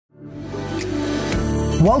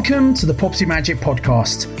Welcome to the Property Magic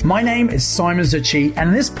Podcast. My name is Simon Zucci, and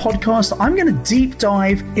in this podcast, I'm going to deep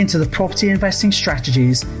dive into the property investing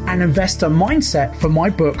strategies and investor mindset from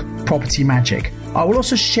my book, Property Magic. I will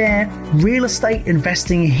also share real estate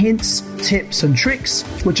investing hints, tips, and tricks,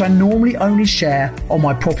 which I normally only share on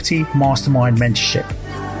my Property Mastermind mentorship.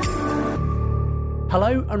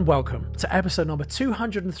 Hello and welcome to episode number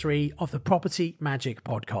 203 of the Property Magic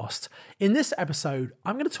Podcast. In this episode,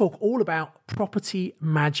 I'm going to talk all about Property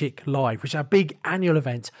Magic Live, which is our big annual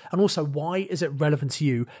event, and also why is it relevant to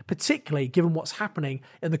you, particularly given what's happening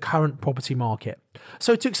in the current property market.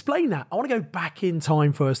 So to explain that, I want to go back in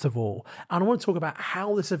time first of all, and I want to talk about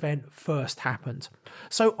how this event first happened.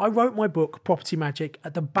 So I wrote my book, Property Magic,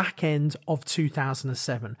 at the back end of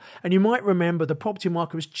 2007, and you might remember the property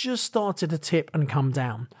market was just started to tip and come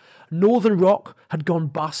down. Northern Rock had gone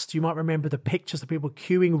bust. You might remember the pictures of people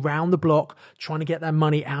queuing round the block trying to get their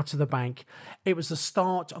money out of the bank. It was the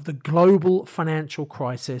start of the global financial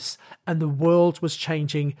crisis, and the world was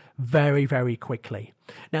changing very, very quickly.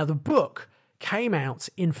 Now, the book came out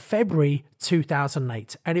in February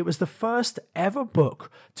 2008, and it was the first ever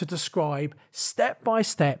book to describe step by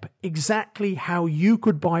step exactly how you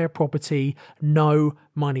could buy a property, no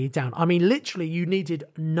money down. I mean, literally, you needed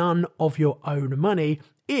none of your own money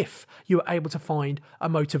if you were able to find a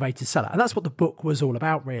motivated seller. And that's what the book was all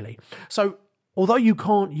about, really. So although you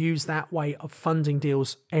can't use that way of funding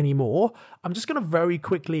deals anymore, I'm just going to very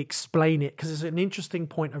quickly explain it because it's an interesting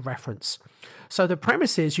point of reference. So the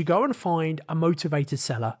premise is you go and find a motivated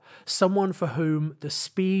seller, someone for whom the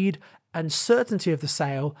speed and certainty of the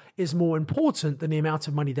sale is more important than the amount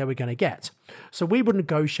of money they were going to get. So we would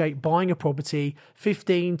negotiate buying a property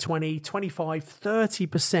 15, 20, 25,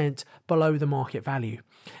 30% below the market value.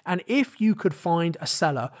 And if you could find a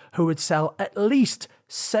seller who would sell at least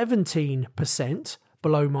 17%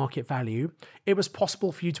 below market value, it was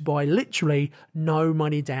possible for you to buy literally no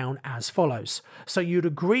money down as follows. So you'd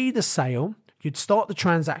agree the sale, you'd start the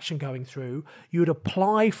transaction going through, you'd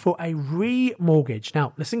apply for a remortgage.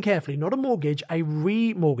 Now, listen carefully, not a mortgage, a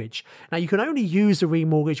remortgage. Now, you can only use a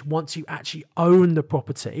remortgage once you actually own the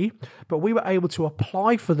property, but we were able to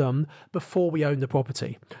apply for them before we owned the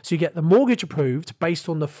property. So you get the mortgage approved based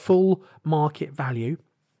on the full market value.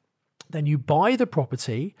 Then you buy the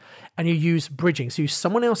property and you use bridging. So you use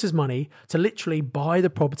someone else's money to literally buy the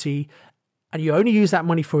property, and you only use that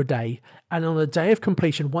money for a day. And on the day of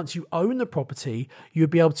completion, once you own the property, you'd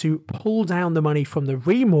be able to pull down the money from the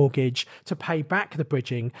remortgage to pay back the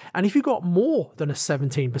bridging. And if you got more than a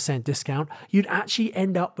 17% discount, you'd actually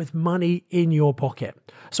end up with money in your pocket.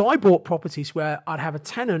 So I bought properties where I'd have a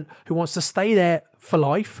tenant who wants to stay there for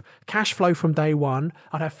life, cash flow from day one,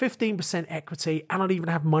 I'd have 15% equity, and I'd even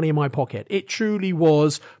have money in my pocket. It truly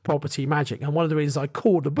was Property Magic. And one of the reasons I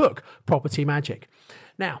called the book Property Magic.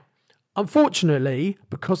 Now, unfortunately,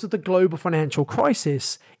 because of the global financial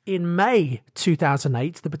crisis, in May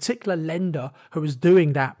 2008, the particular lender who was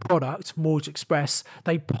doing that product, Mortgage Express,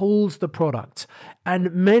 they pulled the product.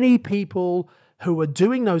 And many people who were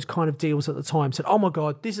doing those kind of deals at the time said, oh my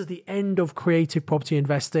God, this is the end of creative property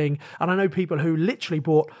investing. And I know people who literally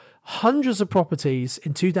bought hundreds of properties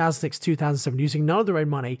in 2006, 2007 using none of their own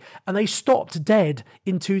money, and they stopped dead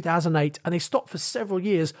in 2008, and they stopped for several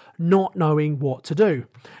years not knowing what to do.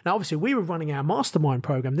 Now, obviously, we were running our mastermind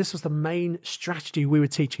program. This was the main strategy we were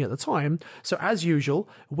teaching at the time. So as usual,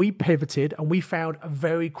 we pivoted and we found a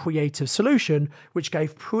very creative solution, which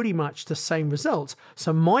gave pretty much the same result.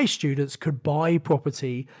 So my students could buy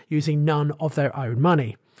property using none of their own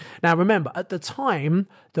money. Now, remember, at the time,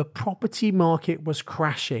 the property market was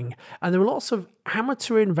crashing, and there were lots of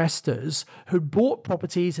amateur investors who bought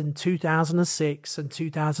properties in 2006 and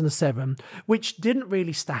 2007, which didn't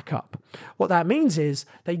really stack up. What that means is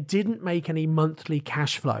they didn't make any monthly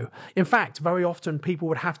cash flow. In fact, very often people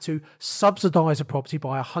would have to subsidize a property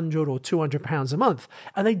by £100 or £200 a month,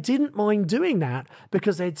 and they didn't mind doing that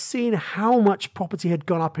because they'd seen how much property had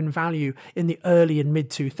gone up in value in the early and mid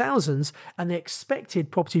 2000s, and they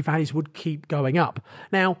expected property values would keep going up.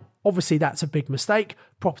 Now, obviously, that's a big mistake.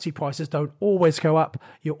 Property prices don't always go up.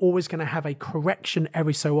 You're always going to have a correction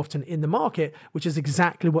every so often in the market, which is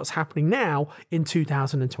exactly what's happening now in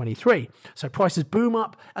 2023. So prices boom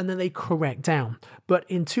up and then they correct down. But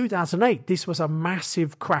in 2008, this was a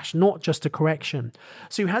massive crash, not just a correction.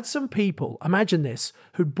 So you had some people, imagine this,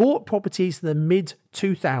 who bought properties in the mid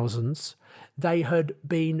 2000s. They had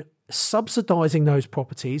been subsidizing those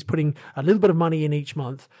properties, putting a little bit of money in each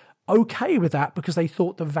month, okay with that because they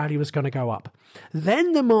thought the value was going to go up.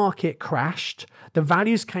 Then the market crashed, the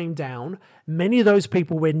values came down, Many of those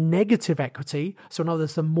people were negative equity. So in other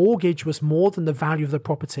words, the mortgage was more than the value of the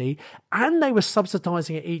property, and they were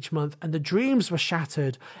subsidizing it each month, and the dreams were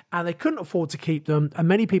shattered and they couldn't afford to keep them. And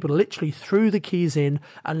many people literally threw the keys in,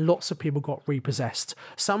 and lots of people got repossessed.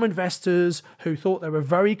 Some investors who thought they were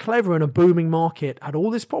very clever in a booming market had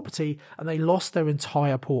all this property and they lost their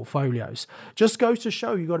entire portfolios. Just goes to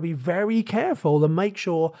show you've got to be very careful and make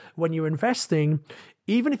sure when you're investing,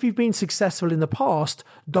 even if you've been successful in the past,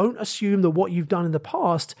 don't assume that what you've done in the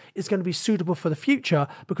past is going to be suitable for the future,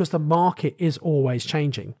 because the market is always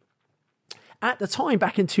changing. At the time,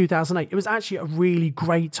 back in 2008, it was actually a really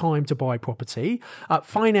great time to buy property.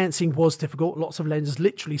 Financing was difficult. Lots of lenders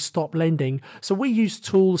literally stopped lending. So we used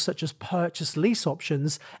tools such as purchase lease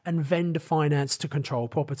options and vendor finance to control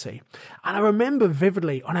property. And I remember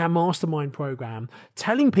vividly on our mastermind program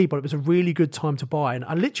telling people it was a really good time to buy. And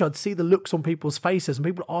I'd see the looks on people's faces, and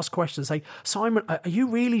people ask questions, say, Simon, are you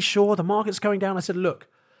really sure the market's going down? I said, look,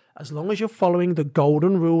 as long as you're following the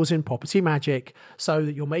golden rules in Property Magic, so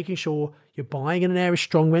that you're making sure you're buying in an area of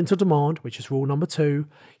strong rental demand, which is rule number 2.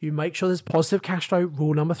 You make sure there's positive cash flow,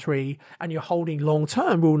 rule number 3. And you're holding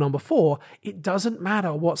long-term, rule number 4. It doesn't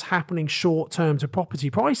matter what's happening short-term to property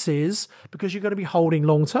prices, because you're going to be holding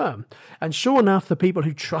long-term. And sure enough, the people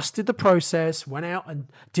who trusted the process, went out and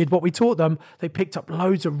did what we taught them, they picked up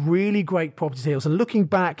loads of really great property deals. And looking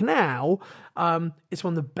back now, it's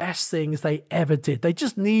one of the best things they ever did. They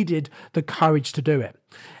just needed the courage to do it.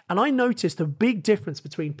 And I noticed a big difference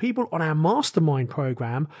between people on our mastermind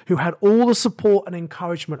program who had all the support and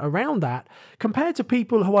encouragement around that, compared to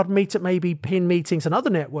people who I'd meet at maybe PIN meetings and other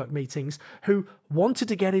network meetings who wanted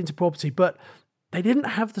to get into property, but they didn't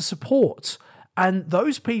have the support. And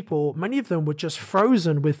those people, many of them were just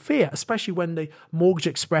frozen with fear, especially when the Mortgage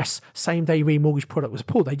Express same-day remortgage product was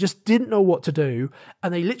pulled. They just didn't know what to do,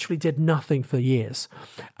 and they literally did nothing for years.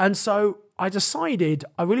 And so I decided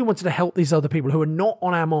I really wanted to help these other people who are not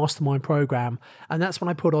on our mastermind program. And that's when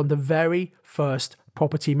I put on the very first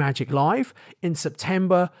Property Magic Live in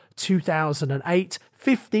September 2008,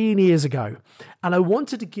 15 years ago. And I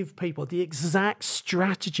wanted to give people the exact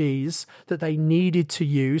strategies that they needed to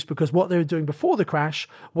use, because what they were doing before the crash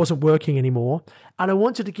wasn't working anymore. And I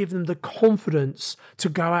wanted to give them the confidence to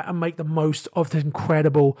go out and make the most of the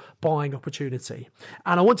incredible buying opportunity.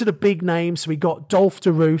 And I wanted a big name, so we got Dolph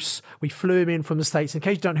DeRoos. We flew him in from the States. In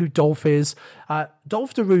case you don't know who Dolph is,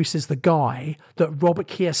 Dolph DeRoos is the guy that Robert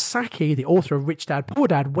Kiyosaki, the author of Rich Dad, Poor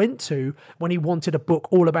Dad, went to when he wanted a book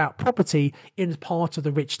all about property in part of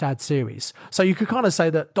the Rich Dad series. So you could kind of say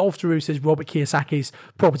that Dolph DeRoos is Robert Kiyosaki's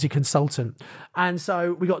property consultant. And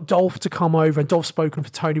so we got Dolph to come over, and Dolph's spoken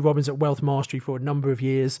for Tony Robbins at Wealth Mastery for a number of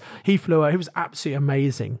years. He flew out. He was absolutely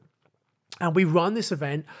amazing. And we run this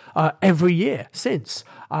event every year since.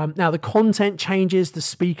 Now, the content changes, the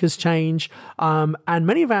speakers change, and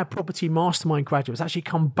many of our property mastermind graduates actually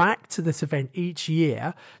come back to this event each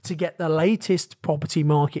year to get the latest property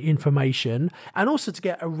market information, and also to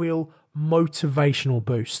get a real motivational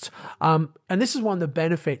boost. And this is one of the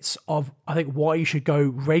benefits of, I think, why you should go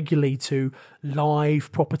regularly to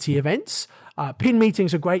live property events. PIN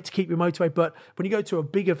meetings are great to keep you motivated, but when you go to a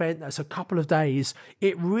big event that's a couple of days,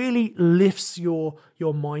 it really lifts your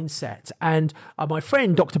mindset. And my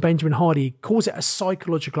friend, Dr. Benjamin Hardy, calls it a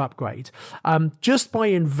psychological upgrade. Just by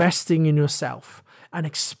investing in yourself and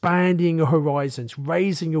expanding your horizons,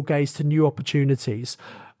 raising your gaze to new opportunities,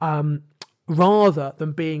 rather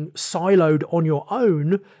than being siloed on your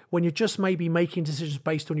own when you're just maybe making decisions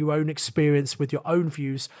based on your own experience with your own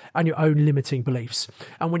views and your own limiting beliefs.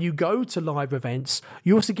 And when you go to live events,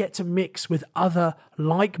 you also get to mix with other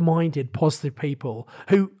like-minded positive people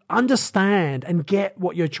who understand and get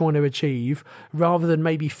what you're trying to achieve, rather than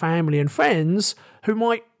maybe family and friends who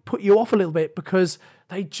might put you off a little bit because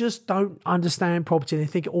they just don't understand property. They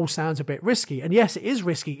think it all sounds a bit risky. And yes, it is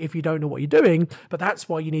risky if you don't know what you're doing, but that's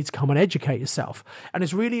why you need to come and educate yourself. And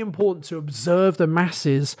it's really important to observe the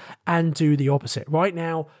masses and do the opposite. Right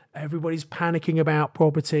now, everybody's panicking about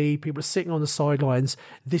property. People are sitting on the sidelines.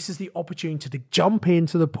 This is the opportunity to jump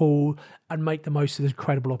into the pool and make the most of this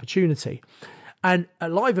incredible opportunity. And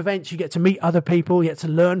at live events, you get to meet other people, you get to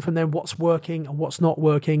learn from them what's working and what's not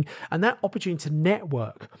working. And that opportunity to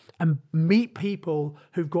network and meet people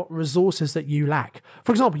who've got resources that you lack.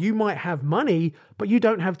 For example, you might have money, but you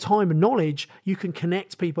don't have time and knowledge. You can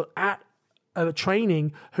connect people at a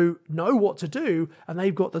training who know what to do, and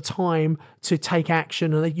they've got the time to take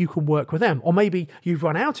action, and you can work with them. Or maybe you've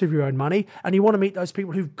run out of your own money and you want to meet those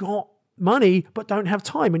people who've got money but don't have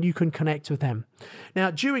time, and you can connect with them.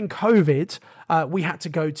 Now, during COVID, we had to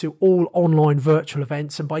go to all online virtual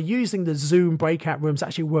events, and by using the Zoom breakout rooms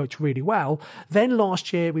actually worked really well. Then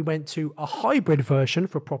last year we went to a hybrid version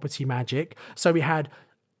for Property Magic. So we had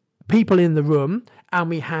people in the room and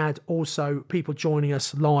we had also people joining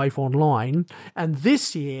us live online. And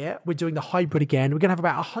this year we're doing the hybrid again. We're going to have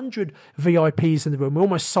about 100 VIPs in the room. We're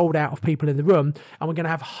almost sold out of people in the room, and we're going to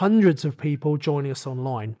have hundreds of people joining us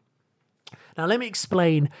online. Now, let me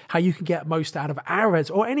explain how you can get most out of our events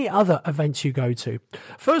or any other events you go to.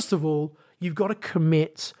 First of all, you've got to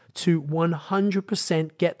commit to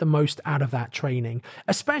 100% get the most out of that training,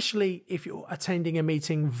 especially if you're attending a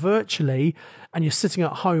meeting virtually and you're sitting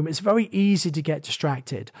at home. It's very easy to get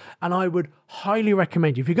distracted. And I would highly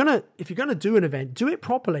recommend you, if you're going to do an event, do it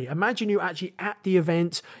properly. Imagine you're actually at the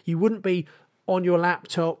event. You wouldn't be on your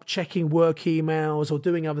laptop checking work emails or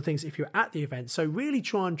doing other things if you're at the event. So really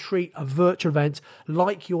try and treat a virtual event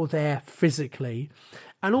like you're there physically.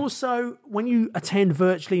 And also, when you attend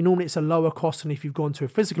virtually, normally it's a lower cost than if you've gone to a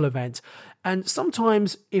physical event. And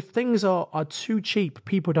sometimes if things are too cheap,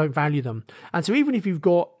 people don't value them. And so even if you've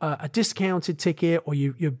got a discounted ticket or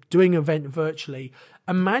you're doing an event virtually,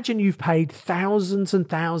 imagine you've paid thousands and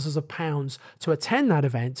thousands of pounds to attend that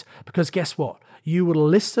event, because guess what? You will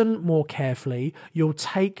listen more carefully, you'll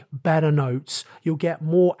take better notes, you'll get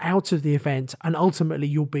more out of the event, and ultimately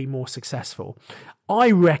you'll be more successful. I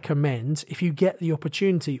recommend, if you get the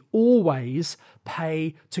opportunity, always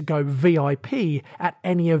pay to go VIP at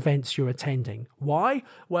any events you're attending. Why?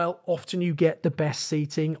 Well, often you get the best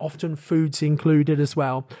seating, often food's included as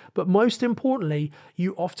well. But most importantly,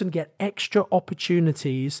 you often get extra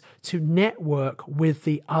opportunities to network with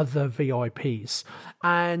the other VIPs.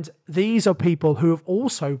 And these are people who have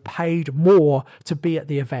also paid more to be at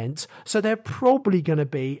the event. So they're probably going to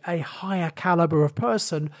be a higher caliber of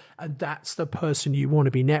person, and that's the person you want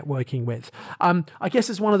to be networking with. I guess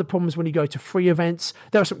it's one of the problems when you go to free events.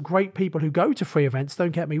 There are some great people who go to free events,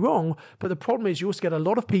 don't get me wrong, but the problem is you also get a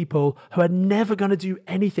lot of people who are never going to do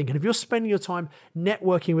anything. And if you're spending your time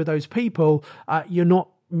networking with those people, you're not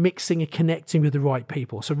mixing and connecting with the right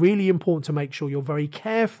people. So really important to make sure you're very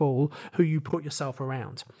careful who you put yourself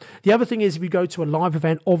around. The other thing is, if you go to a live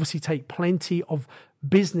event, obviously take plenty of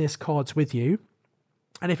business cards with you.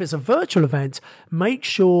 And if it's a virtual event, make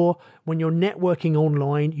sure when you're networking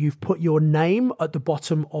online, you've put your name at the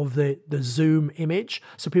bottom of the Zoom image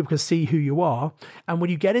so people can see who you are. And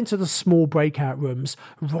when you get into the small breakout rooms,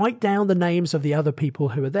 write down the names of the other people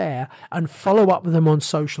who are there and follow up with them on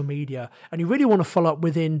social media. And you really want to follow up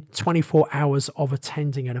within 24 hours of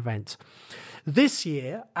attending an event. This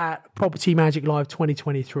year at Property Magic Live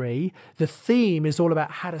 2023, the theme is all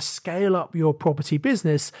about how to scale up your property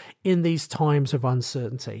business in these times of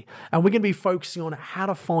uncertainty. And we're going to be focusing on how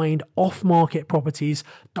to find off-market properties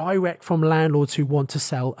direct from landlords who want to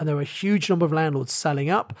sell. And there are a huge number of landlords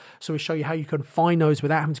selling up. So we'll show you how you can find those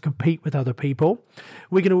without having to compete with other people.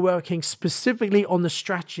 We're going to be working specifically on the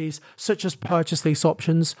strategies such as purchase lease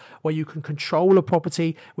options, where you can control a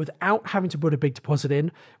property without having to put a big deposit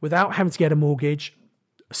in, without having to get a mortgage,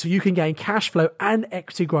 so you can gain cash flow and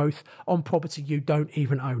equity growth on property you don't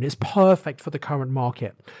even own. It's perfect for the current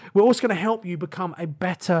market. We're also going to help you become a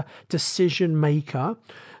better decision maker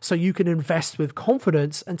so you can invest with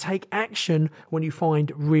confidence and take action when you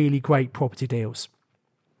find really great property deals.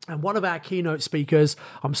 And one of our keynote speakers,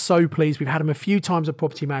 I'm so pleased, we've had him a few times at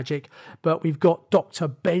Property Magic, but we've got Dr.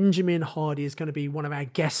 Benjamin Hardy is going to be one of our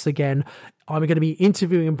guests again. I'm going to be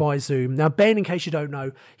interviewing him by Zoom. Now, Ben, in case you don't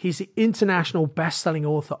know, he's the international best-selling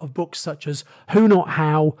author of books such as Who Not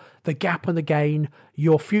How, The Gap and the Gain,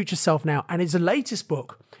 Your Future Self Now, and his latest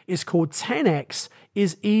book is called 10X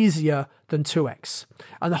is Easier Than 2X.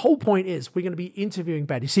 And the whole point is we're going to be interviewing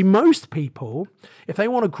Ben. You see, most people, if they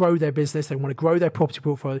want to grow their business, they want to grow their property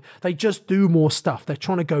portfolio, they just do more stuff. They're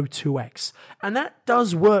trying to go 2X. And that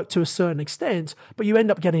does work to a certain extent, but you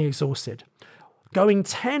end up getting exhausted. Going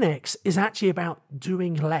 10X is actually about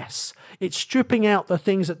doing less. It's stripping out the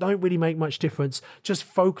things that don't really make much difference, just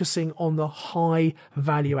focusing on the high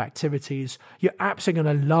value activities. You're absolutely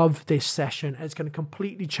going to love this session. It's going to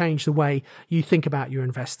completely change the way you think about your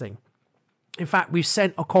investing. In fact, we've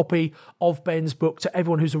sent a copy of Ben's book to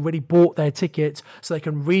everyone who's already bought their ticket so they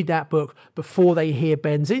can read that book before they hear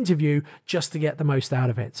Ben's interview, just to get the most out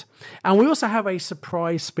of it. And we also have a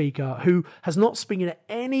surprise speaker who has not spoken at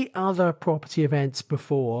any other property events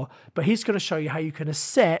before, but he's going to show you how you can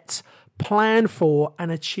set, plan for,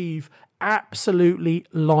 and achieve absolutely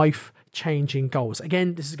life-changing goals.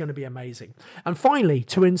 Again, this is going to be amazing. And finally,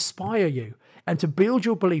 to inspire you and to build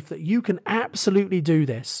your belief that you can absolutely do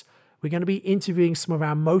this, we're going to be interviewing some of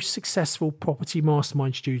our most successful property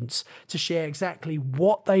mastermind students to share exactly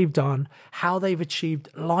what they've done, how they've achieved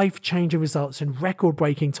life-changing results in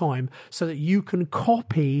record-breaking time so that you can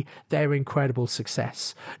copy their incredible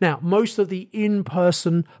success. Now, most of the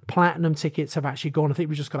in-person platinum tickets have actually gone. I think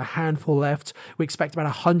we've just got a handful left. We expect about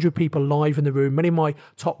 100 people live in the room, many of my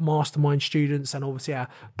top mastermind students and obviously our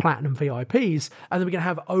platinum VIPs. And then we're going to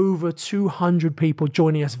have over 200 people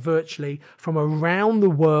joining us virtually from around the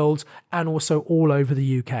world and also all over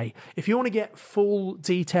the UK. If you want to get full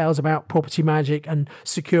details about Property Magic and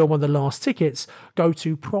secure one of the last tickets, go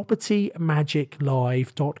to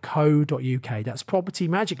propertymagiclive.co.uk. That's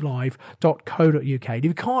propertymagiclive.co.uk. If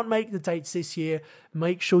you can't make the dates this year,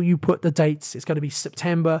 make sure you put the dates. It's going to be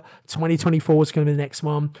September 2024. It's going to be the next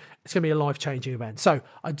one. It's going to be a life-changing event. So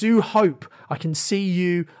I do hope I can see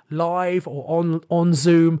you live or on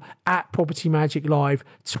Zoom at Property Magic Live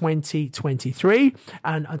 2023.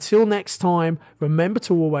 And until next time, remember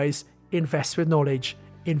to always invest with knowledge,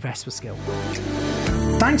 invest with skill.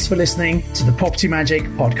 Thanks for listening to the Property Magic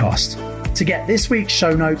podcast. To get this week's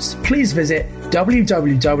show notes, please visit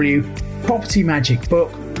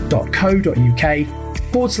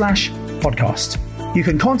www.propertymagicbook.co.uk/podcast. You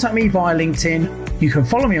can contact me via LinkedIn, you can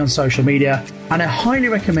follow me on social media, and I highly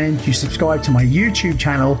recommend you subscribe to my YouTube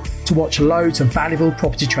channel to watch loads of valuable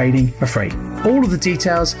property trading for free. All of the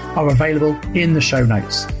details are available in the show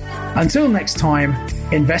notes. Until next time,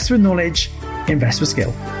 invest with knowledge, invest with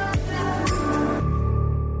skill.